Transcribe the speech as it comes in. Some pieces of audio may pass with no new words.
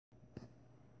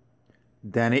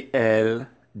Daniel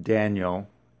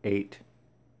 8.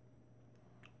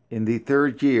 In the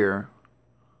 3rd year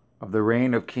of the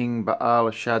reign of King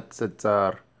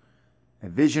Baalshazzar, a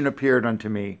vision appeared unto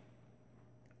me,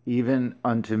 even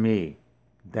unto me,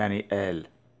 Daniel,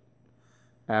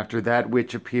 after that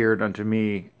which appeared unto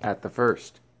me at the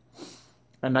first.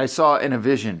 And I saw in a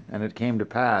vision, and it came to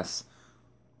pass,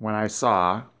 when I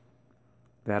saw,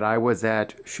 that I was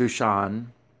at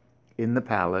Shushan in the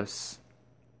palace,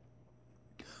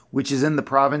 which is in the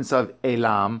province of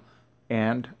Elam,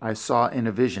 and I saw in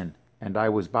a vision, and I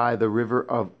was by the river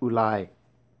of Ulai.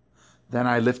 Then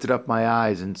I lifted up my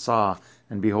eyes and saw,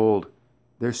 and behold,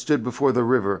 there stood before the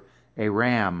river a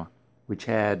ram which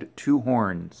had 2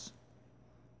 horns.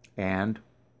 And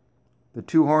the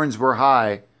 2 horns were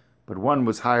high, but one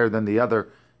was higher than the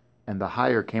other, and the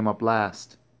higher came up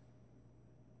last.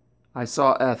 I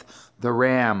saw the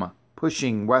ram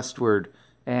pushing westward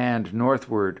and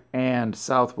northward and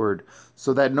southward,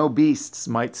 so that no beasts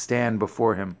might stand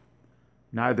before him,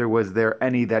 neither was there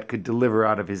any that could deliver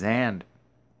out of his hand.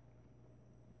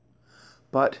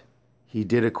 But he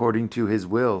did according to his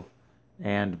will,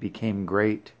 and became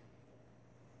great.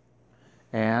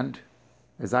 And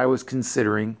as I was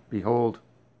considering, behold,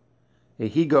 a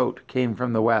he-goat came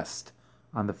from the west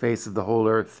on the face of the whole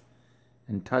earth,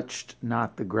 and touched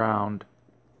not the ground.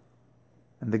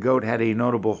 And the goat had a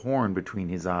notable horn between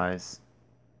his eyes.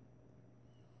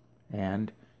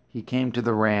 And he came to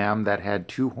the ram that had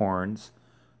 2 horns,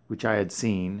 which I had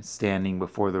seen standing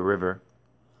before the river,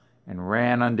 and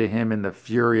ran unto him in the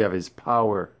fury of his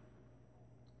power.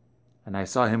 And I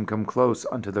saw him come close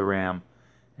unto the ram,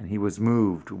 and he was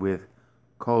moved with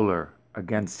choler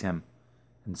against him,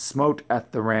 and smote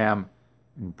at the ram,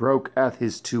 and broke at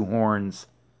his 2 horns,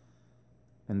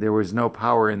 and there was no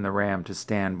power in the ram to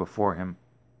stand before him.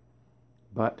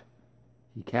 But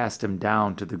he cast him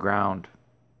down to the ground,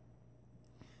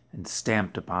 and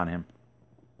stamped upon him,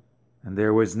 and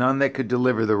there was none that could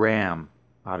deliver the ram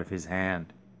out of his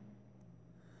hand.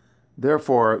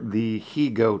 Therefore the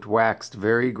he-goat waxed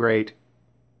very great,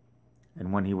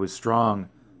 and when he was strong,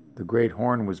 the great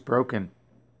horn was broken,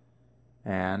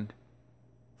 and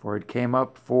for it came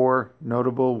up 4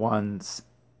 notable ones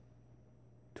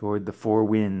toward the 4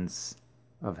 winds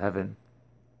of heaven.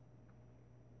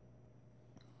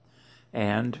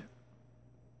 And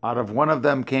out of one of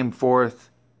them came forth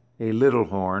a little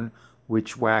horn,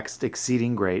 which waxed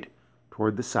exceeding great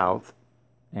toward the south,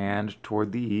 and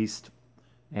toward the east,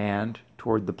 and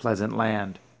toward the pleasant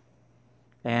land.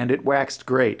 And it waxed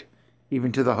great,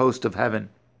 even to the host of heaven.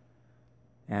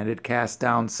 And it cast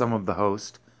down some of the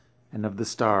host, and of the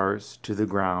stars, to the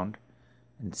ground,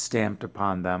 and stamped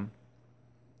upon them.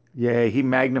 Yea, he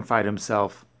magnified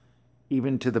himself,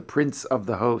 even to the prince of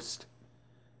the host,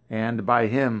 and by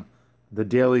him the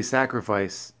daily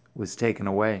sacrifice was taken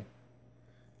away,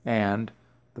 and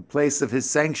the place of his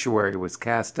sanctuary was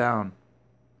cast down,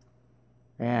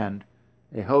 and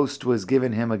a host was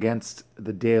given him against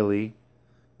the daily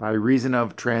by reason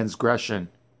of transgression,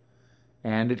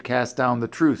 and it cast down the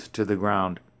truth to the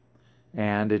ground,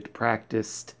 and it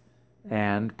practiced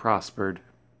and prospered.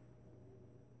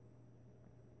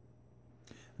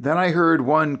 Then I heard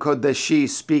one Kodeshi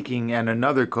speaking, and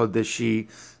another Kodeshi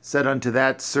said unto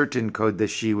that certain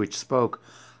Kodeshi which spoke,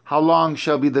 How long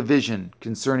shall be the vision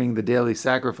concerning the daily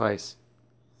sacrifice,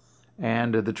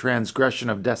 and the transgression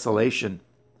of desolation,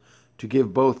 to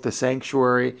give both the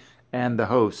sanctuary and the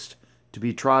host to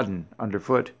be trodden under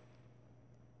foot?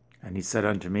 And he said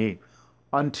unto me,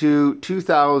 Unto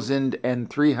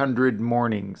 2,300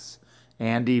 mornings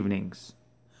and evenings,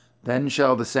 then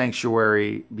shall the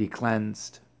sanctuary be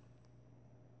cleansed.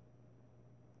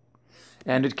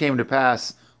 And it came to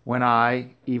pass, when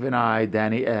I, even I,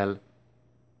 Daniel,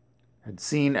 had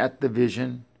seen at the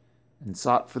vision, and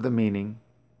sought for the meaning,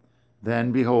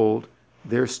 then, behold,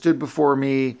 there stood before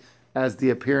me as the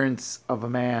appearance of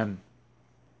a man.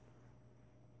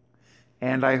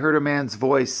 And I heard a man's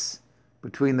voice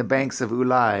between the banks of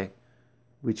Ulai,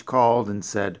 which called and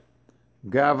said,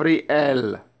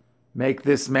 Gabriel, make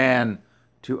this man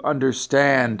to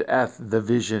understand at the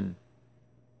vision.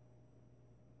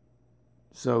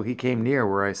 So he came near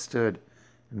where I stood,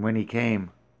 and when he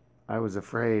came, I was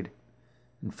afraid,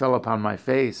 and fell upon my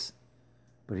face.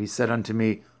 But he said unto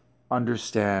me,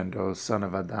 Understand, O son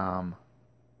of Adam,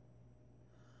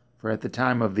 for at the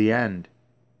time of the end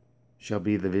shall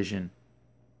be the vision.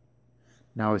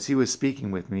 Now as he was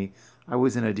speaking with me, I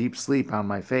was in a deep sleep on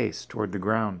my face toward the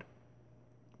ground.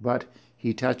 But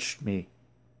he touched me,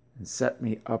 and set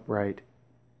me upright.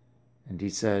 And he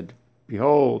said,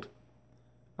 Behold,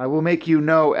 I will make you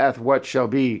know what shall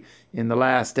be in the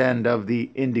last end of the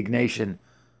indignation,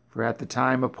 for at the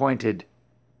time appointed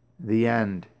the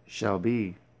end shall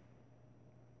be.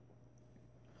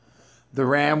 The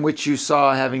ram which you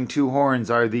saw having 2 horns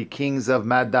are the kings of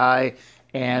Madai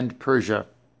and Persia,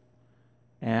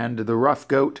 and the rough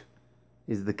goat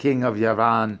is the king of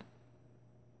Yavan,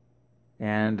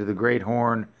 and the great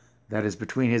horn that is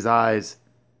between his eyes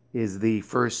is the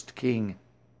first king.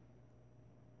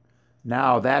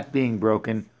 Now that being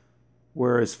broken,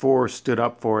 whereas 4 stood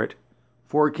up for it,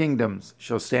 4 kingdoms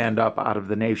shall stand up out of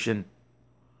the nation,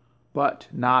 but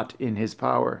not in his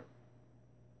power.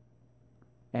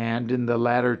 And in the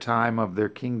latter time of their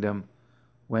kingdom,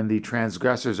 when the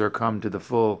transgressors are come to the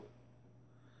full,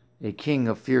 a king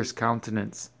of fierce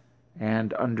countenance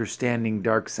and understanding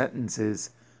dark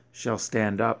sentences shall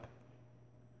stand up,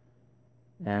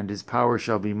 and his power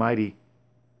shall be mighty,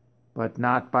 but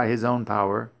not by his own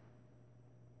power,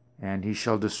 and he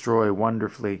shall destroy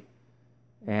wonderfully,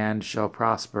 and shall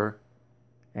prosper,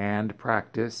 and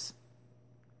practice,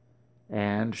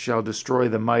 and shall destroy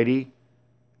the mighty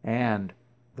and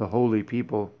the holy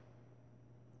people.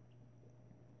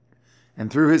 And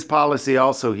through his policy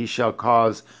also he shall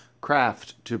cause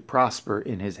craft to prosper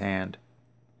in his hand,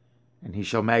 and he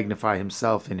shall magnify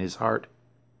himself in his heart,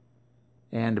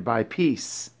 and by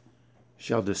peace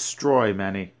shall destroy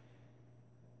many.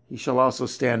 He shall also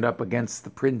stand up against the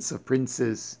prince of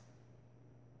princes,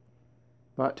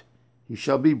 but he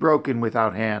shall be broken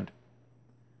without hand.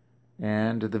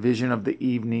 And the vision of the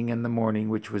evening and the morning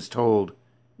which was told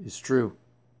is true.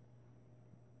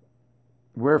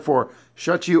 Wherefore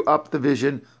shut you up the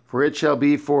vision, for it shall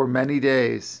be for many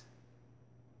days.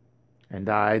 And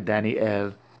I,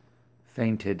 Daniel,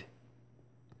 fainted,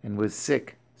 and was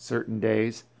sick certain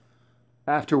days.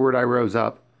 Afterward I rose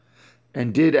up,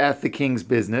 and did at the king's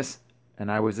business, and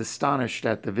I was astonished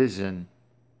at the vision,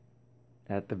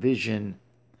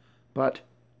 but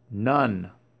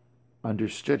none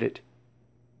understood it.